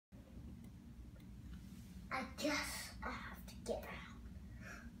I guess I have to get out.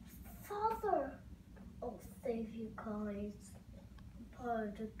 Father, I'll save you guys. I'm part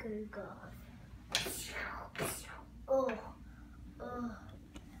of the good guys. Oh,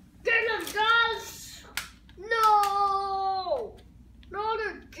 get him, guys! No! Not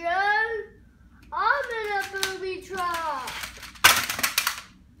again! I'm in a booby trap!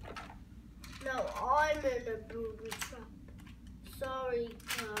 No, I'm in a booby trap. Sorry,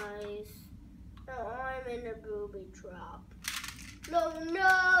 guys. No, I'm in a booby trap. No,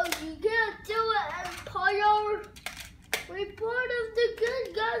 you can't do it, Empire! We're part of the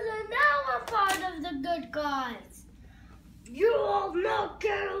good guys, and now I'm part of the good guys. You will not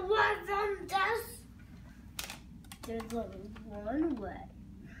get away from this. There's only one way.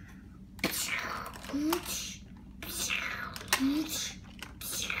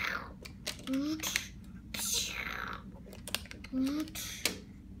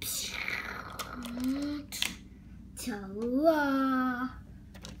 Ta-la.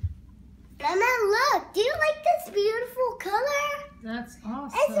 Mama, look. Do you like this beautiful color? That's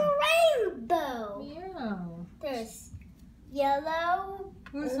awesome. It's a rainbow. Yeah. There's yellow.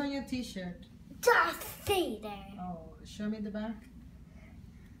 Who's on your t-shirt? Darth Vader. Oh, show me the back.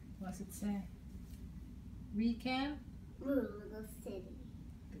 What's it say? We can Rule the city.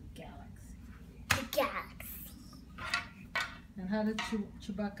 the galaxy. The galaxy. And how did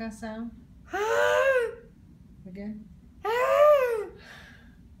Chewbacca sound? Again?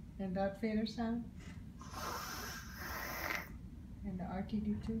 And Darth Vader sound? And the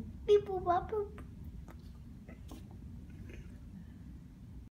R2-D2? Beep boop bop boop.